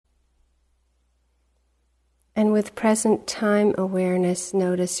And with present time awareness,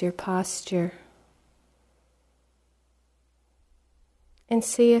 notice your posture. And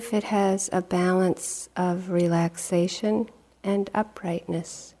see if it has a balance of relaxation and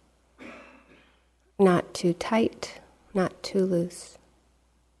uprightness. Not too tight, not too loose.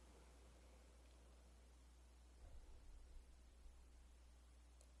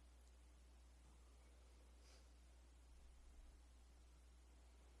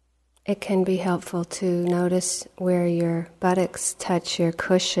 It can be helpful to notice where your buttocks touch your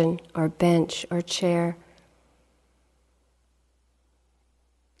cushion or bench or chair.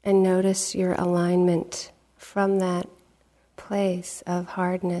 And notice your alignment from that place of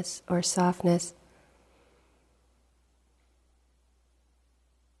hardness or softness.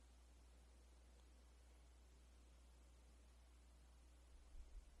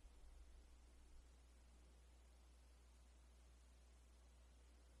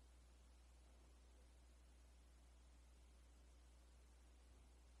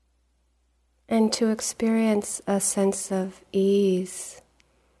 And to experience a sense of ease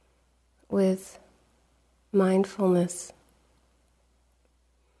with mindfulness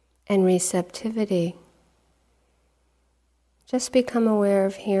and receptivity. Just become aware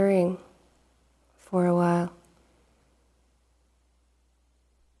of hearing for a while.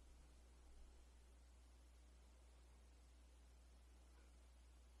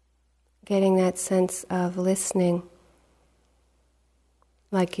 Getting that sense of listening,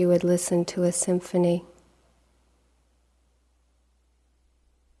 like you would listen to a symphony.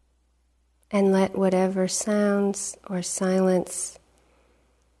 And let whatever sounds or silence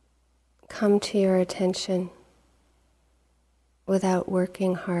come to your attention without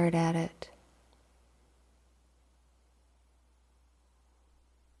working hard at it.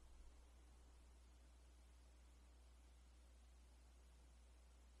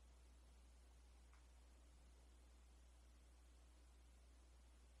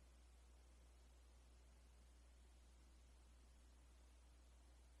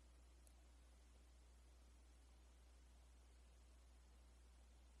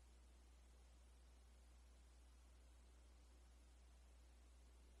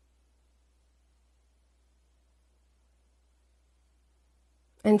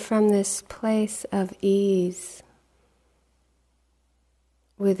 And from this place of ease,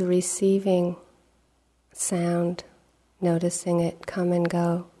 with receiving sound, noticing it come and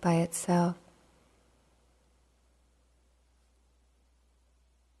go by itself,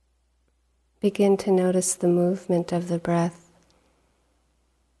 begin to notice the movement of the breath,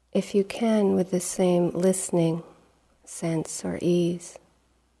 if you can, with the same listening sense or ease.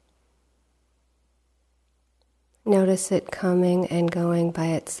 Notice it coming and going by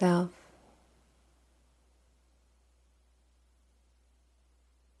itself.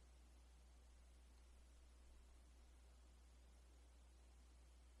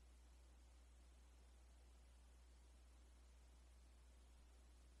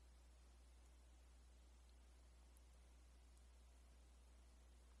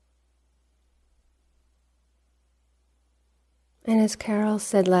 And as Carol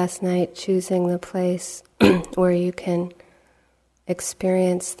said last night, choosing the place where you can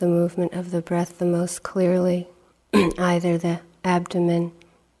experience the movement of the breath the most clearly, either the abdomen,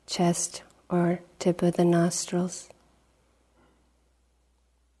 chest, or tip of the nostrils.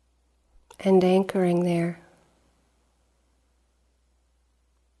 And anchoring there.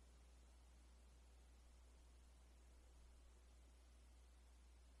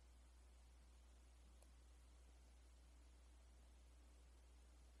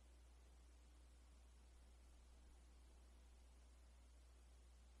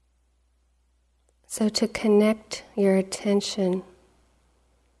 So to connect your attention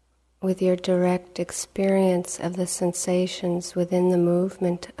with your direct experience of the sensations within the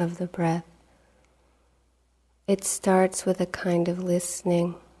movement of the breath, it starts with a kind of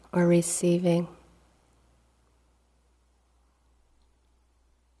listening or receiving.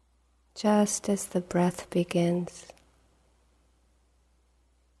 Just as the breath begins.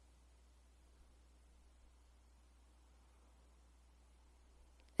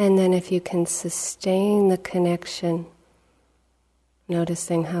 And then if you can sustain the connection,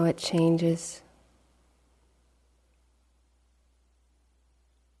 noticing how it changes.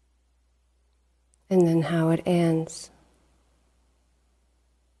 And then how it ends.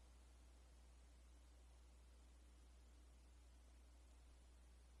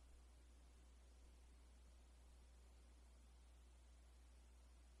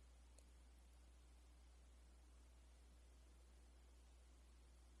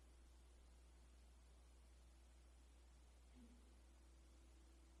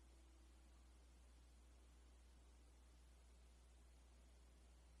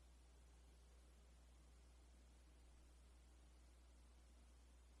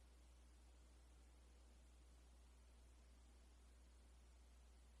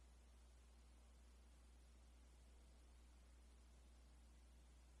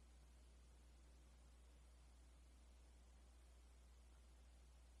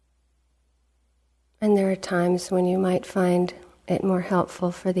 And there are times when you might find it more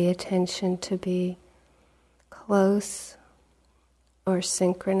helpful for the attention to be close or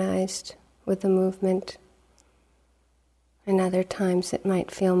synchronized with the movement. And other times it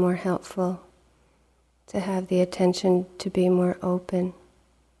might feel more helpful to have the attention to be more open.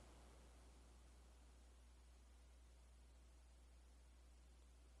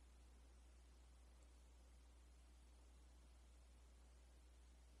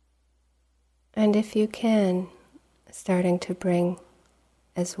 And if you can, starting to bring,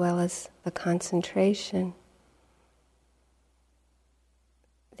 as well as the concentration,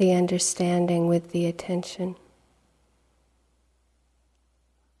 the understanding with the attention.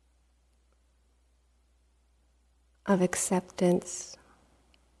 Of acceptance,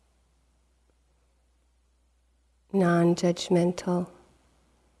 non-judgmental.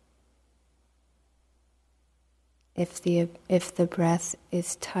 If the breath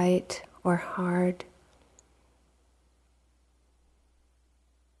is tight or hard,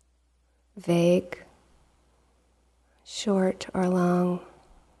 vague, short or long,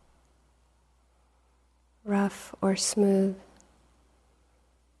 rough or smooth,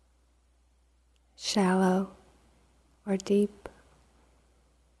 shallow or deep.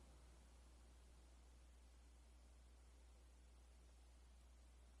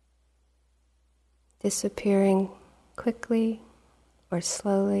 Disappearing quickly or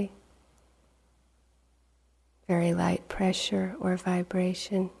slowly, very light pressure or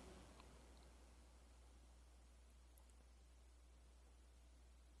vibration.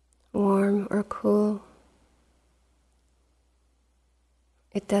 Warm or cool,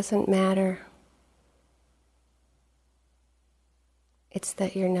 it doesn't matter. It's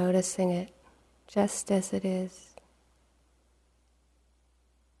that you're noticing it just as it is.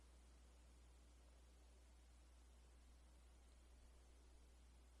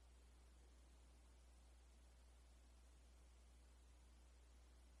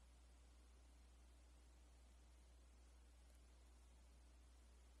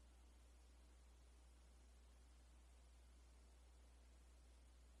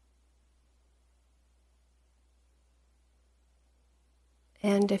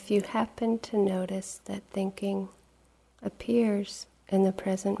 And if you happen to notice that thinking appears in the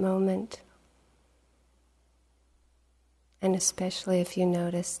present moment, and especially if you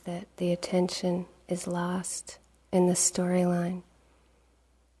notice that the attention is lost in the storyline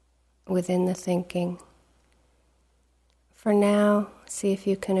within the thinking, for now, see if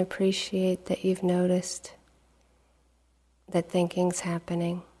you can appreciate that you've noticed that thinking's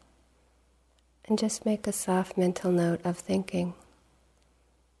happening, and just make a soft mental note of thinking.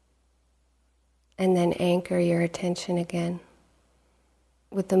 And then anchor your attention again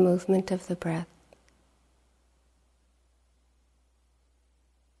with the movement of the breath.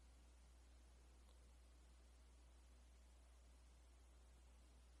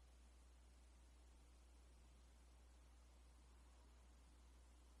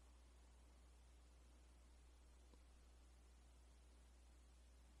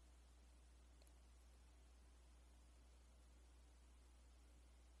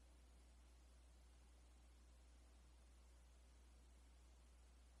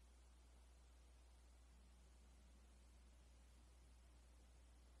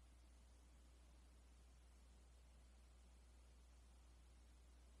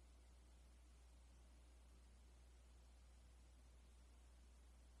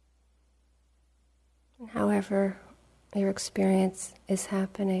 However your experience is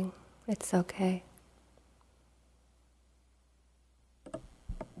happening, it's okay.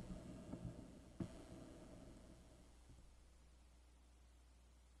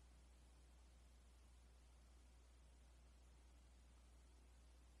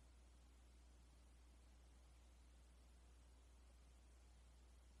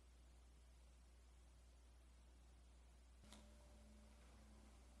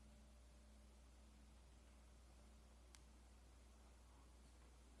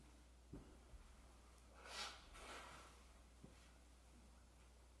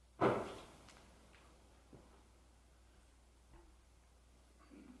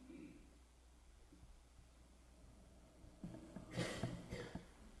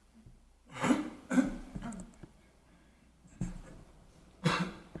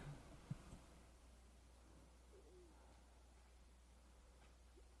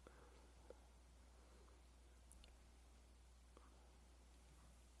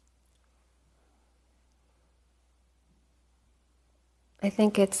 I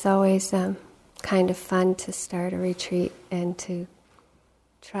think it's always kind of fun to start a retreat and to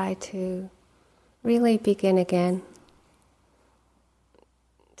try to really begin again,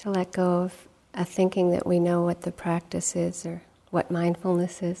 to let go of thinking that we know what the practice is or what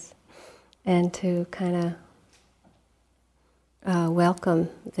mindfulness is, and to kind of welcome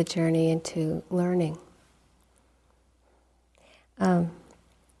the journey into learning.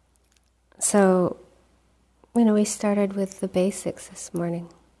 So, we started with the basics this morning,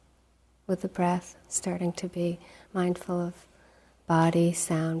 with the breath, starting to be mindful of body,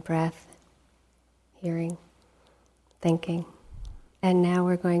 sound, breath, hearing, thinking. And now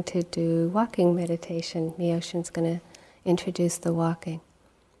we're going to do walking meditation. Myoshin's going to introduce the walking.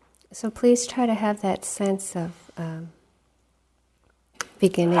 So please try to have that sense of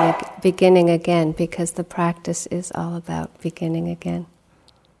beginning again, because the practice is all about beginning again.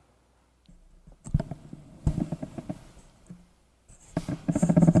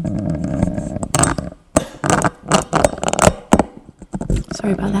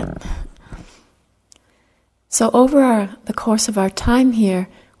 Sorry about that. So over the course of our time here,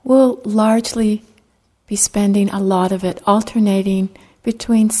 we'll largely be spending a lot of it alternating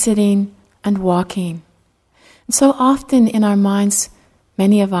between sitting and walking. And so often in our minds,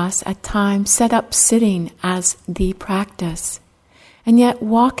 many of us at times set up sitting as the practice. And yet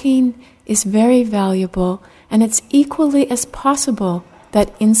walking is very valuable, and it's equally as possible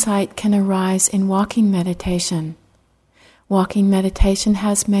that insight can arise in walking meditation. Walking meditation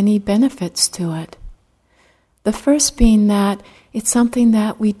has many benefits to it. The first being that it's something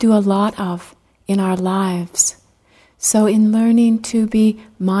that we do a lot of in our lives. So in learning to be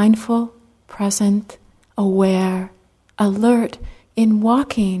mindful, present, aware, alert in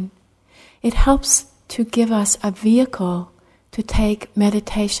walking, it helps to give us a vehicle to take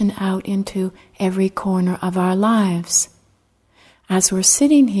meditation out into every corner of our lives. As we're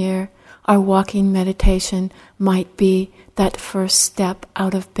sitting here, our walking meditation might be that first step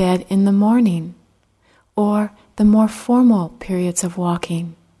out of bed in the morning, or the more formal periods of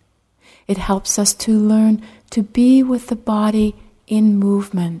walking. It helps us to learn to be with the body in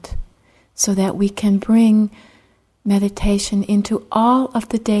movement, so that we can bring meditation into all of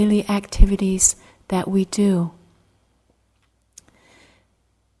the daily activities that we do.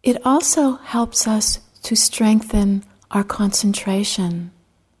 It also helps us to strengthen our concentration.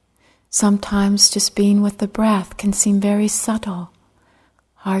 Sometimes just being with the breath can seem very subtle,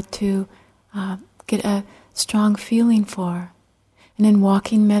 hard to get a strong feeling for. And in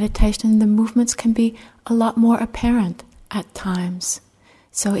walking meditation, the movements can be a lot more apparent at times.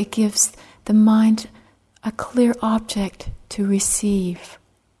 So it gives the mind a clear object to receive.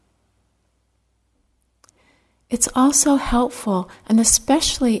 It's also helpful, and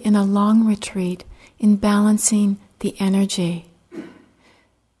especially in a long retreat, in balancing the energy.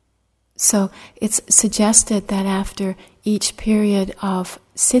 So it's suggested that after each period of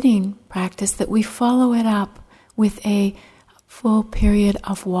sitting practice that we follow it up with a full period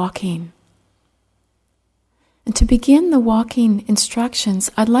of walking. And to begin the walking instructions,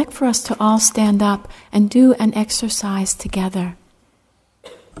 I'd like for us to all stand up and do an exercise together.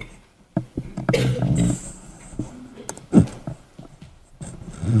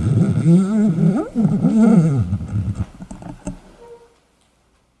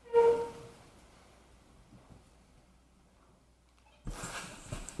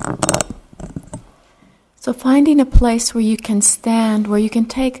 So finding a place where you can stand, where you can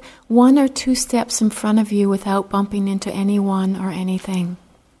take 1 or 2 steps in front of you without bumping into anyone or anything.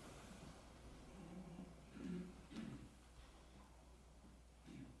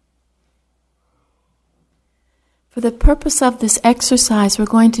 For the purpose of this exercise, we're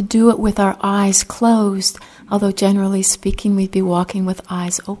going to do it with our eyes closed, although generally speaking, we'd be walking with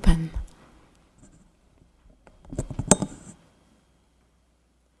eyes open.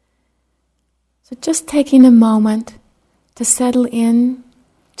 So just taking a moment to settle in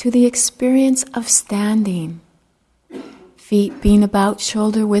to the experience of standing. Feet being about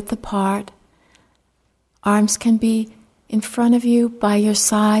shoulder width apart. Arms can be in front of you, by your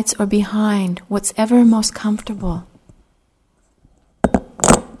sides, or behind, what's ever most comfortable.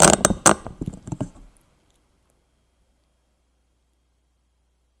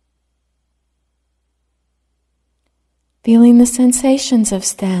 Feeling the sensations of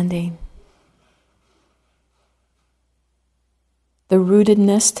standing. The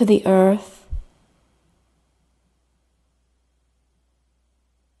rootedness to the earth.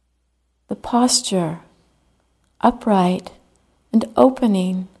 The posture, upright and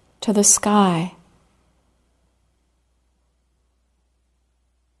opening to the sky.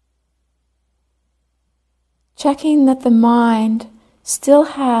 Checking that the mind still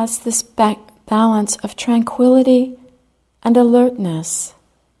has this balance of tranquility and alertness.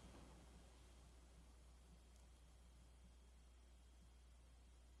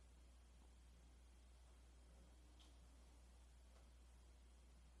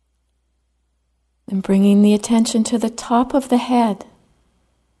 And bringing the attention to the top of the head.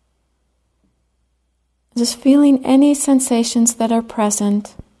 Just feeling any sensations that are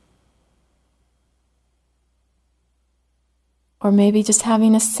present. Or maybe just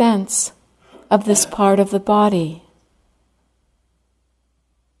having a sense of this part of the body.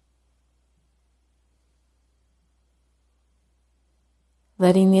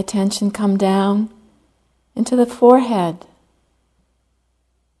 Letting the attention come down into the forehead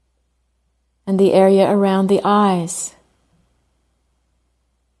and the area around the eyes.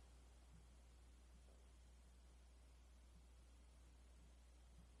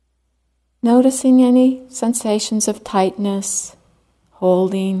 Noticing any sensations of tightness,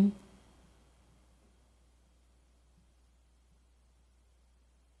 holding.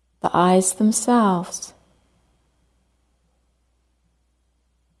 The eyes themselves.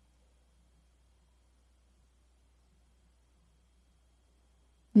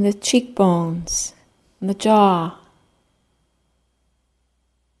 And the cheekbones, and the jaw.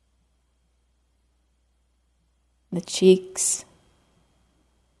 The cheeks.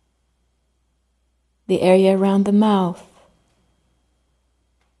 The area around the mouth.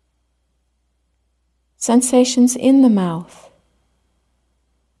 Sensations in the mouth.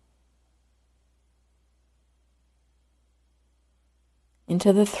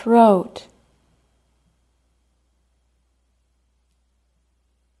 Into the throat.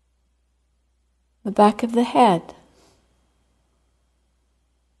 The back of the head.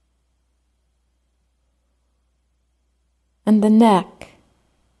 And the neck.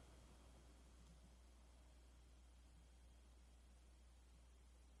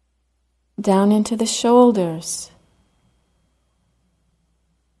 Down into the shoulders.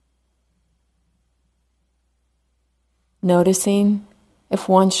 Noticing if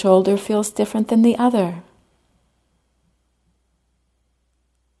one shoulder feels different than the other.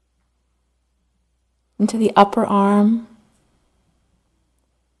 Into the upper arm,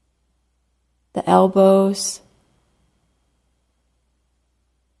 the elbows,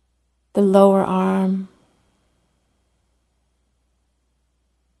 the lower arm,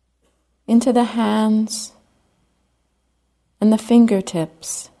 into the hands and the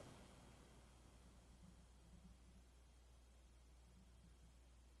fingertips.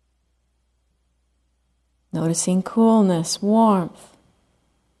 Noticing coolness, warmth,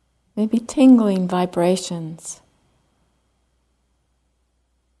 maybe tingling vibrations,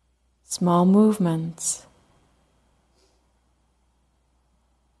 small movements.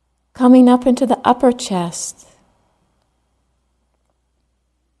 Coming up into the upper chest,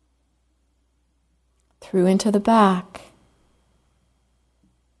 through into the back,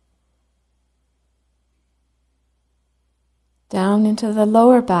 down into the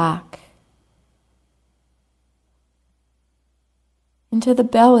lower back, into the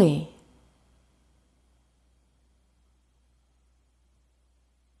belly,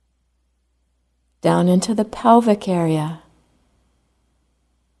 down into the pelvic area,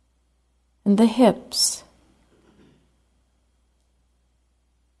 and the hips,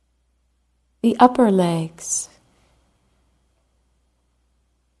 the upper legs,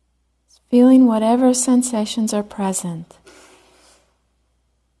 feeling whatever sensations are present,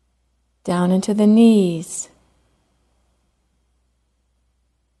 down into the knees,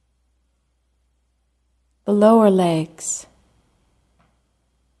 the lower legs,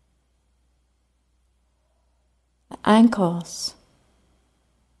 the ankles,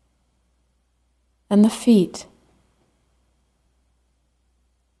 and the feet.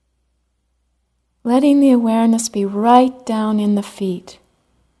 Letting the awareness be right down in the feet,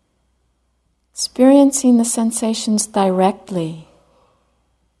 experiencing the sensations directly,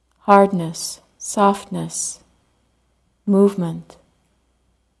 hardness, softness, movement.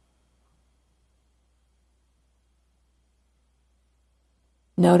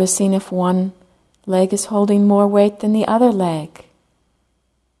 Noticing if one leg is holding more weight than the other leg.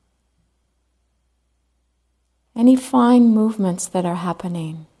 Any fine movements that are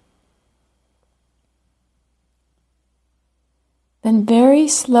happening. Then very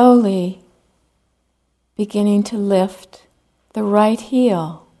slowly beginning to lift the right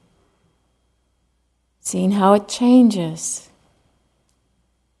heel, seeing how it changes.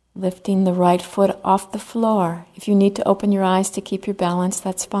 Lifting the right foot off the floor. If you need to open your eyes to keep your balance,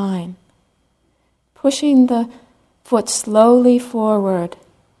 that's fine. Pushing the foot slowly forward.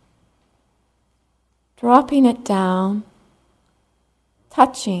 Dropping it down.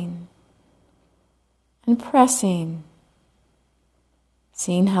 Touching. And pressing.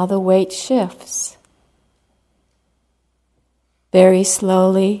 Seeing how the weight shifts. Very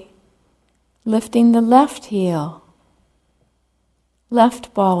slowly lifting the left heel.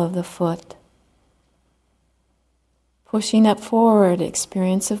 Left ball of the foot, pushing it forward,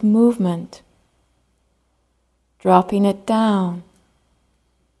 experience of movement, dropping it down,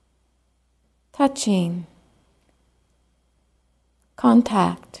 touching,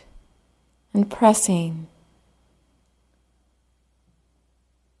 contact, and pressing.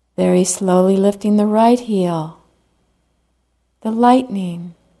 Very slowly lifting the right heel, the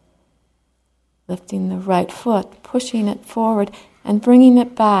lightning, lifting the right foot, pushing it forward and bringing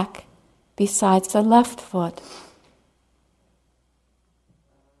it back besides the left foot.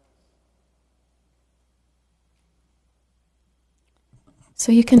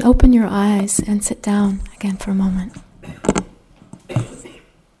 So you can open your eyes and sit down again for a moment.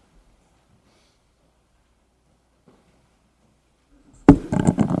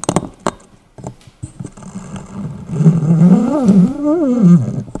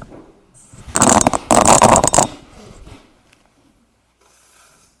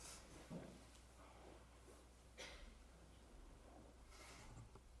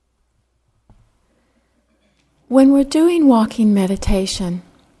 When we're doing walking meditation,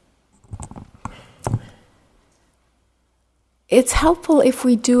 it's helpful if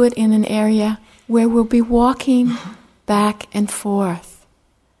we do it in an area where we'll be walking back and forth.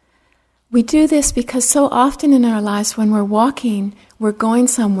 We do this because so often in our lives when we're walking, we're going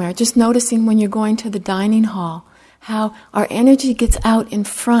somewhere. Just noticing when you're going to the dining hall, how our energy gets out in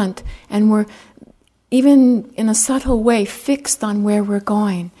front and we're, even in a subtle way, fixed on where we're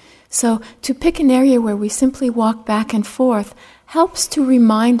going. So to pick an area where we simply walk back and forth helps to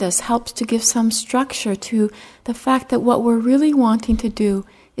remind us, helps to give some structure to the fact that what we're really wanting to do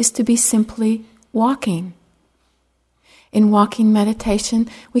is to be simply walking. In walking meditation,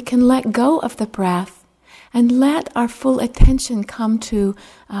 we can let go of the breath and let our full attention come to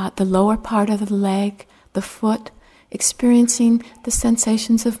the lower part of the leg, the foot, experiencing the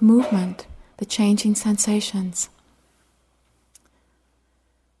sensations of movement, the changing sensations.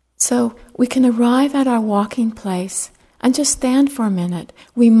 So we can arrive at our walking place and just stand for a minute.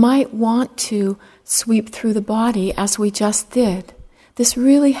 We might want to sweep through the body as we just did. This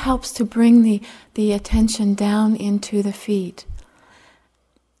really helps to bring the attention down into the feet.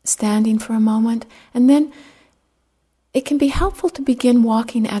 Standing for a moment, and then it can be helpful to begin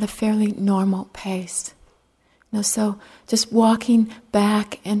walking at a fairly normal pace. So just walking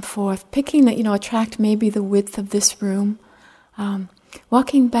back and forth, picking a tract maybe the width of this room,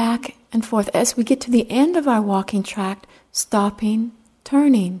 walking back and forth. As we get to the end of our walking tract, stopping,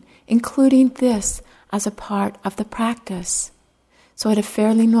 turning, including this as a part of the practice. So at a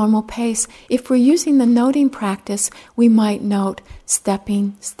fairly normal pace, if we're using the noting practice, we might note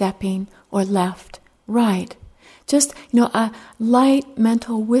stepping, or left, right. Just, a light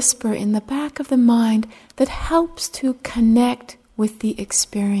mental whisper in the back of the mind that helps to connect with the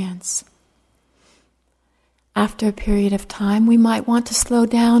experience. After a period of time, we might want to slow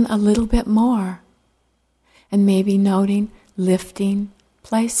down a little bit more and maybe noting lifting,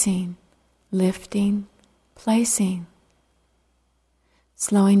 placing,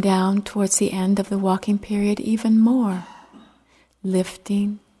 slowing down towards the end of the walking period even more,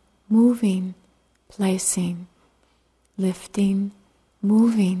 lifting, moving, placing, lifting,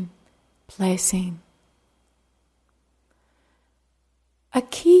 moving, placing. A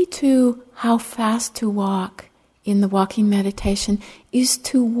key to how fast to walk in the walking meditation is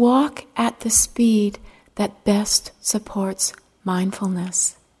to walk at the speed that best supports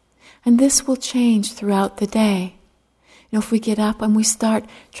mindfulness. And this will change throughout the day. If we get up and we start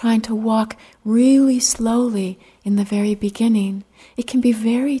trying to walk really slowly in the very beginning, it can be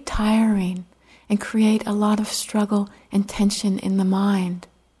very tiring and create a lot of struggle and tension in the mind.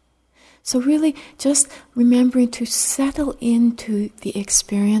 So really just remembering to settle into the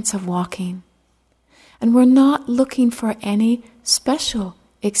experience of walking. And we're not looking for any special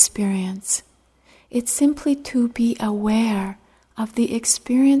experience. It's simply to be aware of the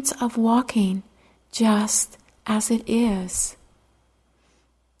experience of walking just as it is.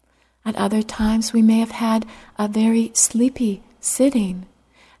 At other times we may have had a very sleepy sitting,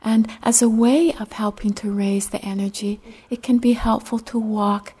 and as a way of helping to raise the energy, it can be helpful to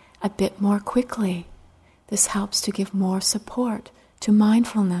walk a bit more quickly. This helps to give more support to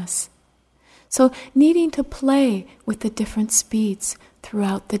mindfulness. So needing to play with the different speeds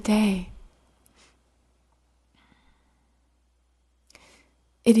throughout the day.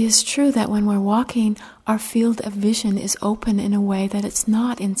 It is true that when we're walking, our field of vision is open in a way that it's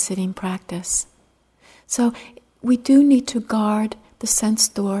not in sitting practice. So we do need to guard the sense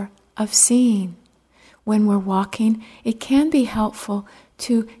door of seeing. When we're walking, it can be helpful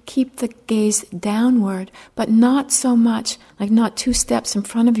to keep the gaze downward, but not so much, like not 2 steps in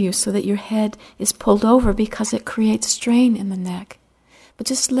front of you so that your head is pulled over because it creates strain in the neck. But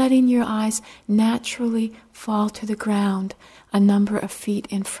just letting your eyes naturally fall to the ground a number of feet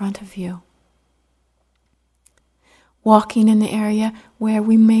in front of you. Walking in the area where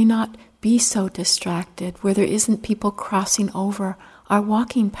we may not be so distracted, where there isn't people crossing over our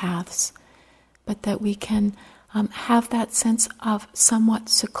walking paths, but that we can have that sense of somewhat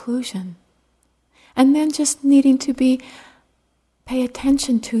seclusion. And then just needing to pay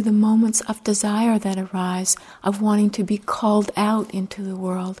attention to the moments of desire that arise, of wanting to be called out into the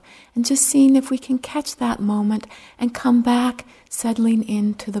world, and just seeing if we can catch that moment and come back, settling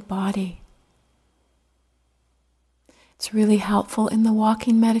into the body. It's really helpful in the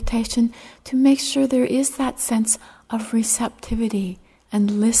walking meditation to make sure there is that sense of receptivity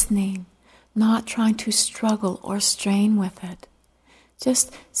and listening, not trying to struggle or strain with it.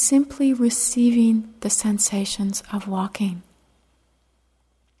 Just simply receiving the sensations of walking.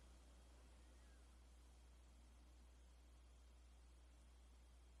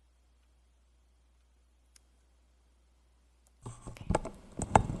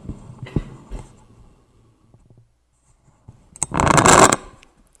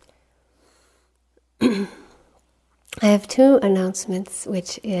 I have 2 announcements,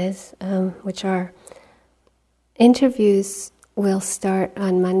 which are interviews will start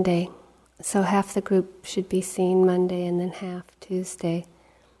on Monday. So half the group should be seen Monday and then half Tuesday.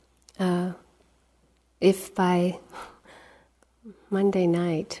 If by Monday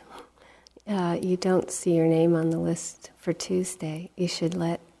night you don't see your name on the list for Tuesday, you should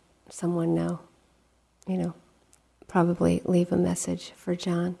let someone know. Probably leave a message for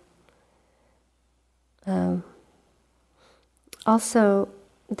John. Also,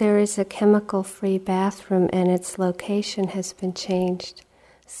 there is a chemical-free bathroom and its location has been changed.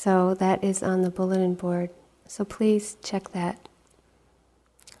 So that is on the bulletin board. So please check that.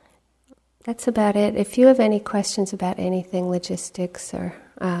 That's about it. If you have any questions about anything, logistics or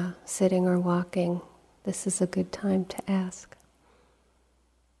sitting or walking, this is a good time to ask.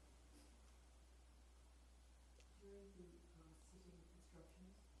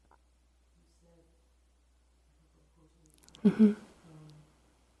 Mm-hmm.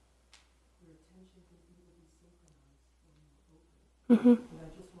 Mm-hmm.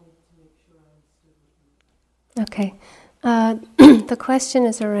 Okay. The question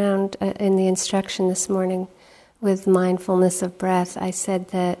is around, in the instruction this morning with mindfulness of breath, I said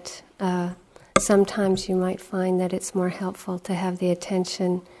that sometimes you might find that it's more helpful to have the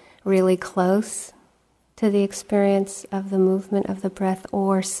attention really close to the experience of the movement of the breath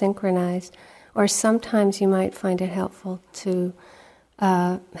or synchronized. Or sometimes you might find it helpful to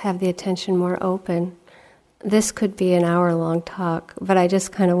have the attention more open. This could be an hour-long talk, but I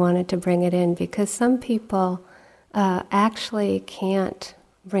just kind of wanted to bring it in because some people actually can't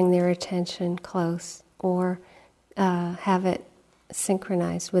bring their attention close or have it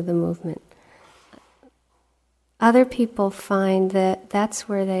synchronized with the movement. Other people find that that's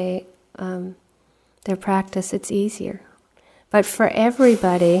where their practice, it's easier. But for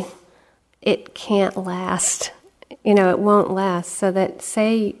everybody, it can't last. It won't last. So that,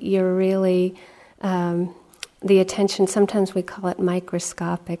 say you're really, the attention, sometimes we call it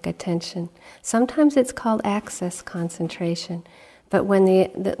microscopic attention. Sometimes it's called access concentration. But when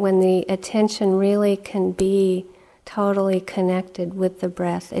the attention really can be totally connected with the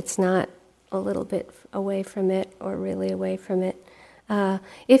breath, it's not a little bit away from it or really away from it.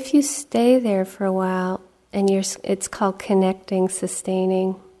 If you stay there for a while, and it's called connecting,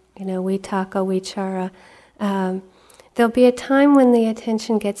 sustaining, vitaka, vichara. There'll be a time when the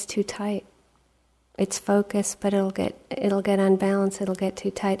attention gets too tight. It's focused, but it'll get unbalanced. It'll get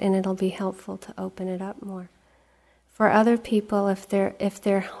too tight, and it'll be helpful to open it up more. For other people, if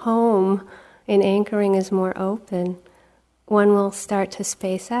their home in anchoring is more open, one will start to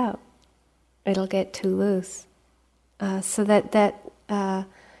space out. It'll get too loose. So that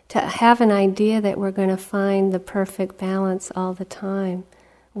to have an idea that we're going to find the perfect balance all the time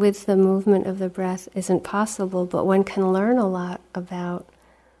with the movement of the breath isn't possible, but one can learn a lot about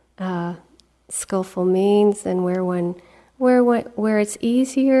skillful means and where it's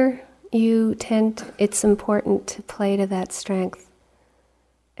easier, it's important to play to that strength.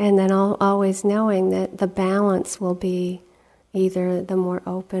 And then always knowing that the balance will be either the more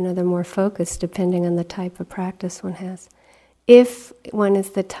open or the more focused, depending on the type of practice one has. If one is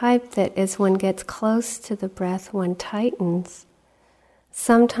the type that as one gets close to the breath, one tightens,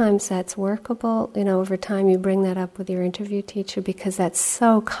 sometimes that's workable. Over time you bring that up with your interview teacher because that's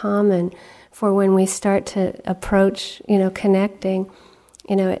so common for when we start to approach, connecting.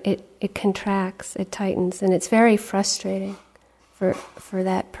 it contracts, it tightens, and it's very frustrating for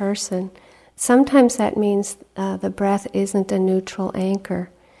that person. Sometimes that means the breath isn't a neutral anchor,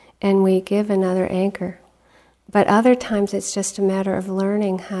 and we give another anchor. But other times it's just a matter of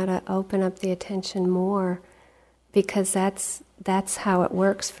learning how to open up the attention more, because that's how it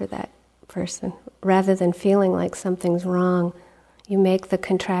works for that person. Rather than feeling like something's wrong, you make the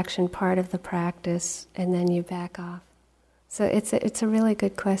contraction part of the practice, and then you back off. So it's a really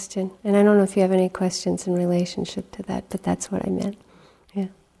good question. And I don't know if you have any questions in relationship to that, but that's what I meant. Yeah,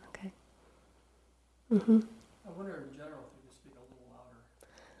 okay. Mm-hmm. I wonder in general if you could speak a little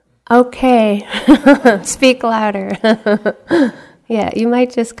louder. Okay, speak louder. Yeah, you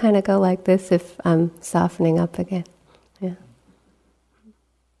might just kind of go like this if I'm softening up again. Yeah.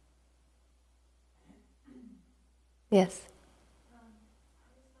 Yes.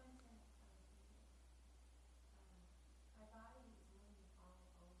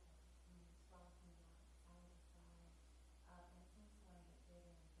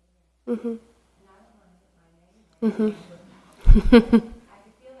 Mm-hmm. Mm-hmm.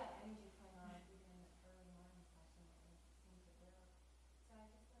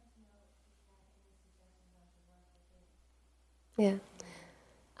 Yeah.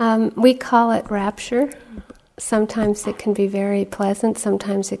 We call it rapture. Sometimes it can be very pleasant,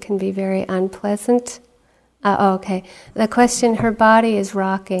 sometimes it can be very unpleasant. Okay. The question, her body is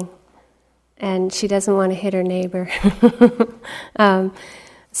rocking, and she doesn't want to hit her neighbor.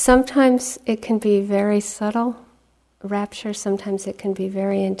 Sometimes it can be very subtle, rapture, sometimes it can be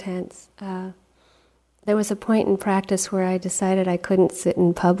very intense. There was a point in practice where I decided I couldn't sit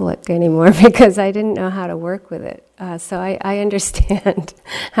in public anymore because I didn't know how to work with it. So I understand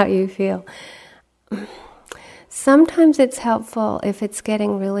how you feel. Sometimes it's helpful, if it's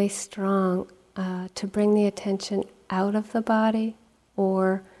getting really strong, to bring the attention out of the body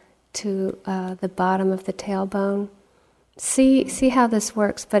or to the bottom of the tailbone. See how this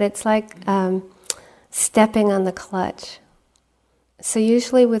works, but it's like stepping on the clutch. So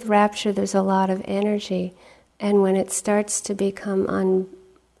usually with rapture there's a lot of energy, and when it starts to become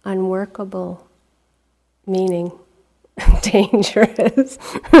unworkable, meaning dangerous,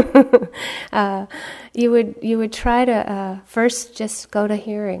 you would try to first just go to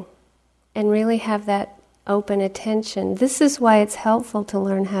hearing and really have that open attention. This is why it's helpful to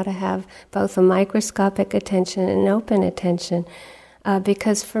learn how to have both a microscopic attention and open attention,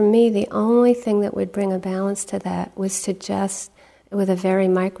 because for me the only thing that would bring a balance to that was to just, with a very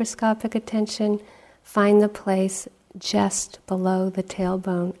microscopic attention, find the place just below the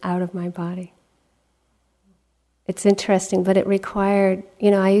tailbone out of my body. It's interesting, but it required,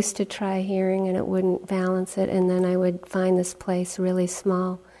 I used to try hearing and it wouldn't balance it, and then I would find this place really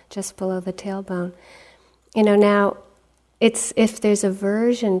small, just below the tailbone. Now, if there's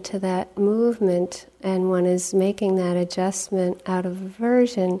aversion to that movement and one is making that adjustment out of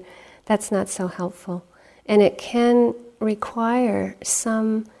aversion, that's not so helpful. And it can require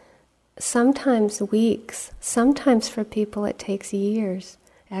sometimes weeks, sometimes for people it takes years,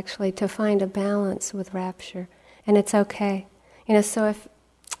 actually, to find a balance with rapture. And it's okay. So if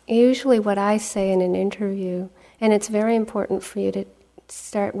usually what I say in an interview, and it's very important for you to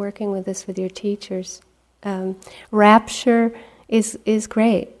start working with this with your teachers, rapture is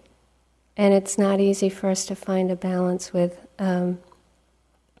great, and it's not easy for us to find a balance with.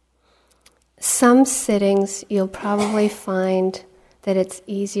 Some sittings you'll probably find that it's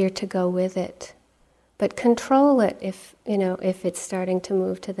easier to go with it, but control it if it's starting to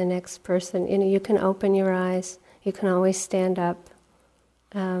move to the next person. You can open your eyes. You can always stand up.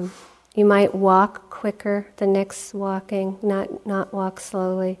 You might walk quicker the next walking, not walk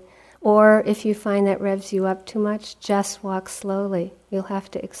slowly. Or if you find that revs you up too much, just walk slowly. You'll have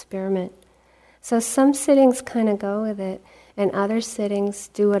to experiment. So some sittings kind of go with it, and other sittings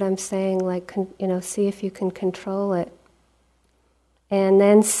do what I'm saying, like, see if you can control it. And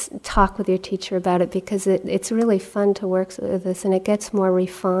then talk with your teacher about it, because it's really fun to work with this, and it gets more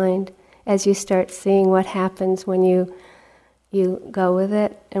refined as you start seeing what happens when you go with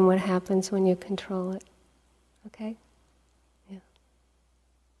it and what happens when you control it. Okay? Yeah.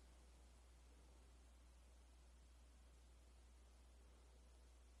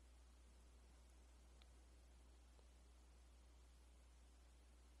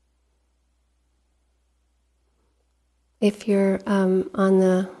 If you're on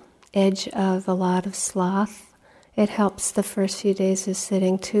the edge of a lot of sloth, it helps the first few days of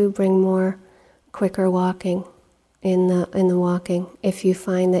sitting to bring more quicker walking in the walking. If you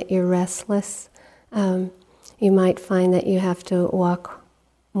find that you're restless, you might find that you have to walk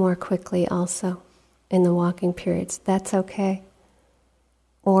more quickly also in the walking periods. That's okay.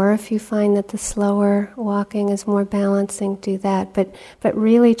 Or if you find that the slower walking is more balancing, do that. But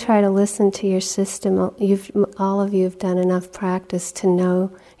really try to listen to your system. All of you have done enough practice to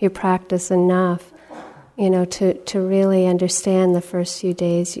know your practice enough, to really understand the first few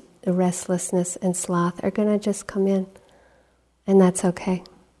days, the restlessness and sloth are going to just come in. And that's okay.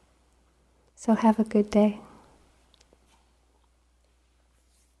 So have a good day.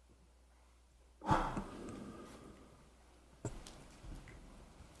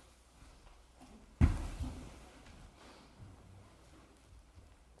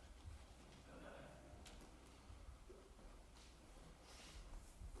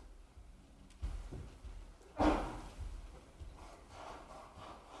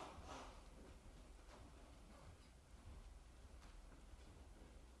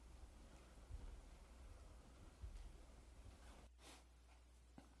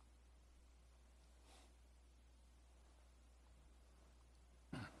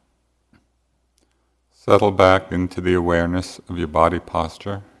 Settle back into the awareness of your body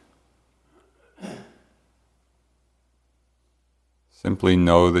posture. Simply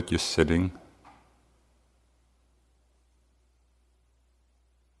know that you're sitting.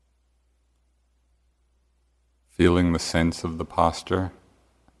 Feeling the sense of the posture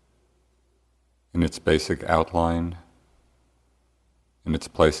in its basic outline, in its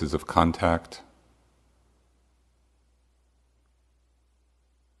places of contact.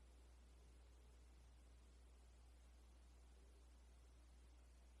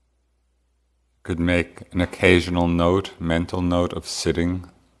 Could make an occasional mental note of sitting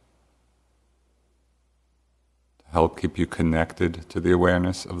to help keep you connected to the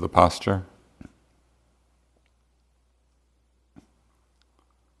awareness of the posture.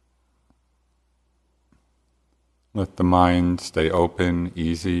 Let the mind stay open,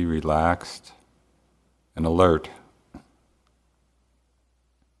 easy, relaxed, and alert.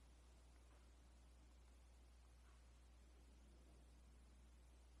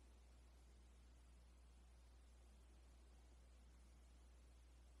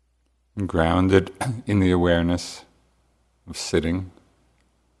 And grounded in the awareness of sitting.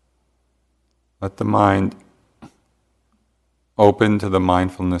 Let the mind open to the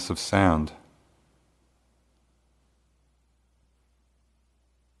mindfulness of sound.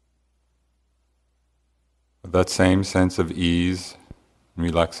 With that same sense of ease and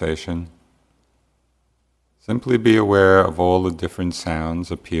relaxation, simply be aware of all the different sounds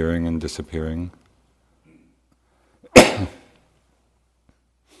appearing and disappearing.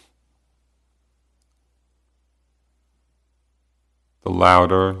 The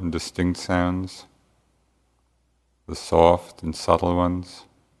louder and distinct sounds, the soft and subtle ones,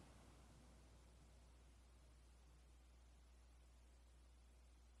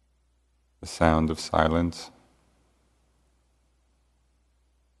 the sound of silence.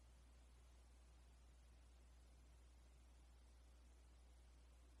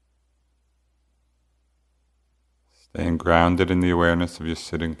 Staying grounded in the awareness of your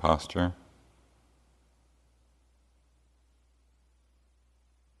sitting posture.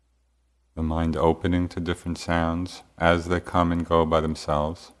 The mind opening to different sounds as they come and go by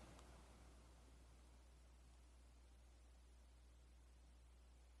themselves.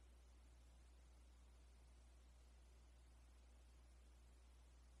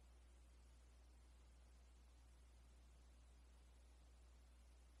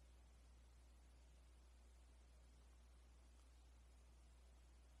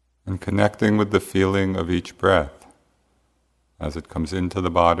 And connecting with the feeling of each breath as it comes into the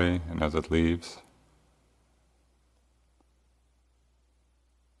body and as it leaves.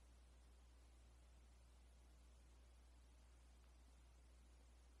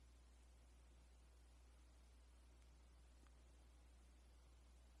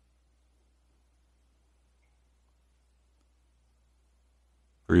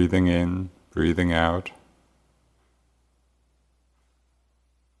 Breathing in, breathing out.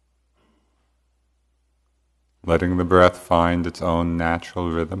 Letting the breath find its own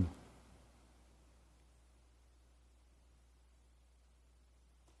natural rhythm.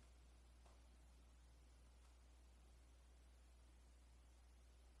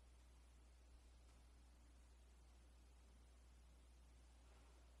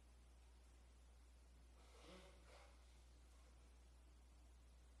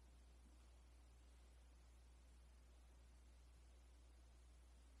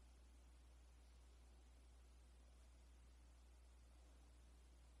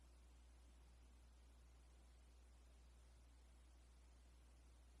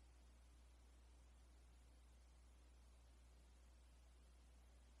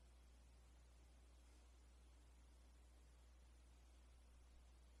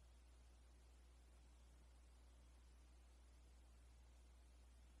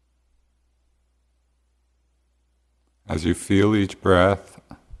 As you feel each breath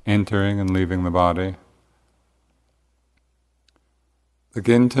entering and leaving the body,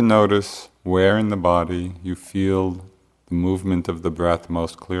 begin to notice where in the body you feel the movement of the breath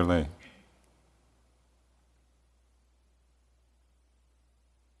most clearly.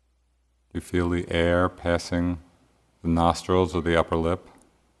 You feel the air passing the nostrils or the upper lip.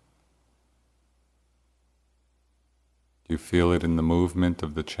 You feel it in the movement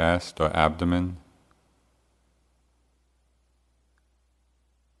of the chest or abdomen.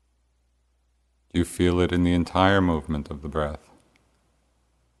 You feel it in the entire movement of the breath.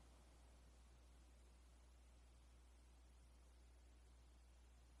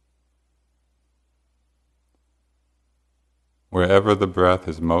 Wherever the breath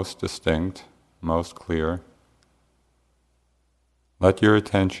is most distinct, most clear, let your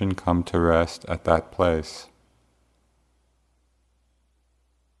attention come to rest at that place.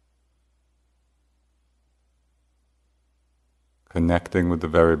 Connecting with the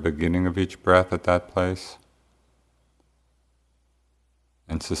very beginning of each breath at that place,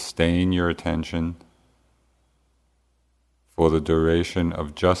 and sustain your attention for the duration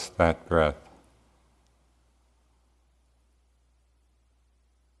of just that breath.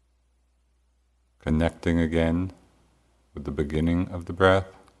 Connecting again with the beginning of the breath,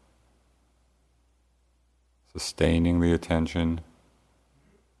 sustaining the attention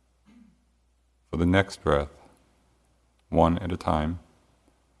for the next breath, one at a time,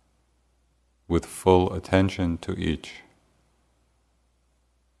 with full attention to each.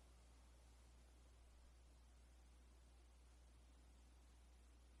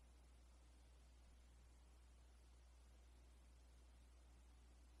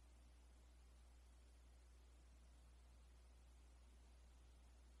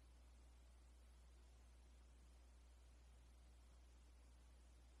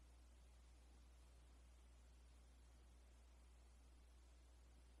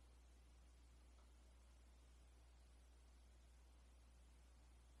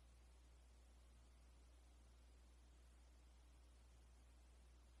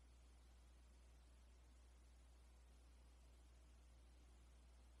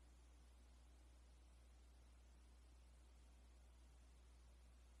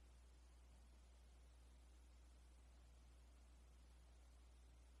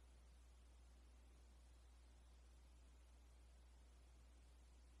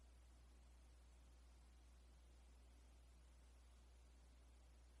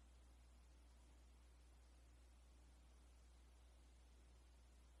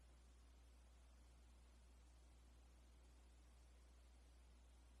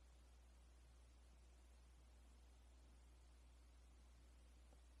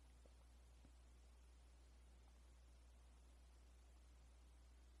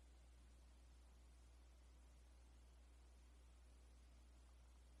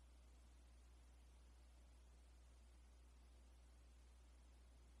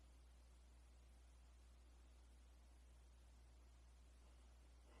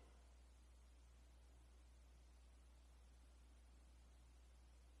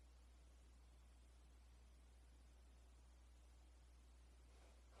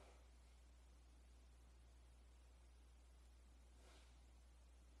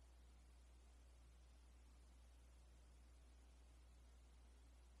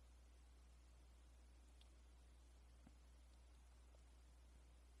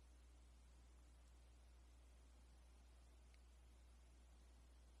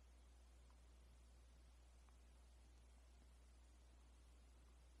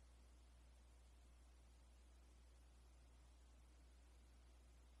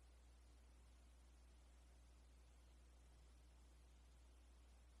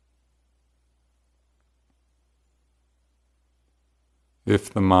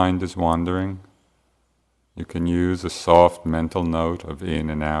 If the mind is wandering, you can use a soft mental note of in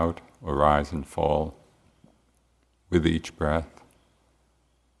and out, or rise and fall, with each breath,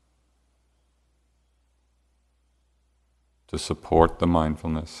 to support the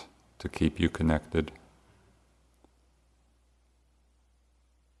mindfulness, to keep you connected.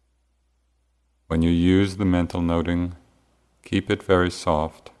 When you use the mental noting, keep it very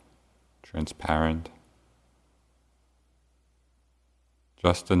soft, transparent,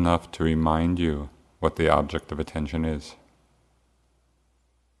 just enough to remind you what the object of attention is.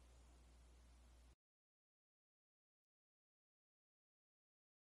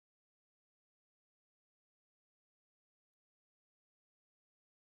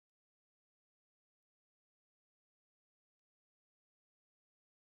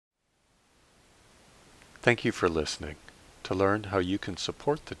 Thank you for listening. To learn how you can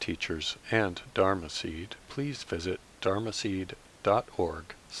support the teachers and Dharma Seed, please visit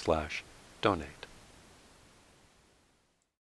dharmaseed.org/donate.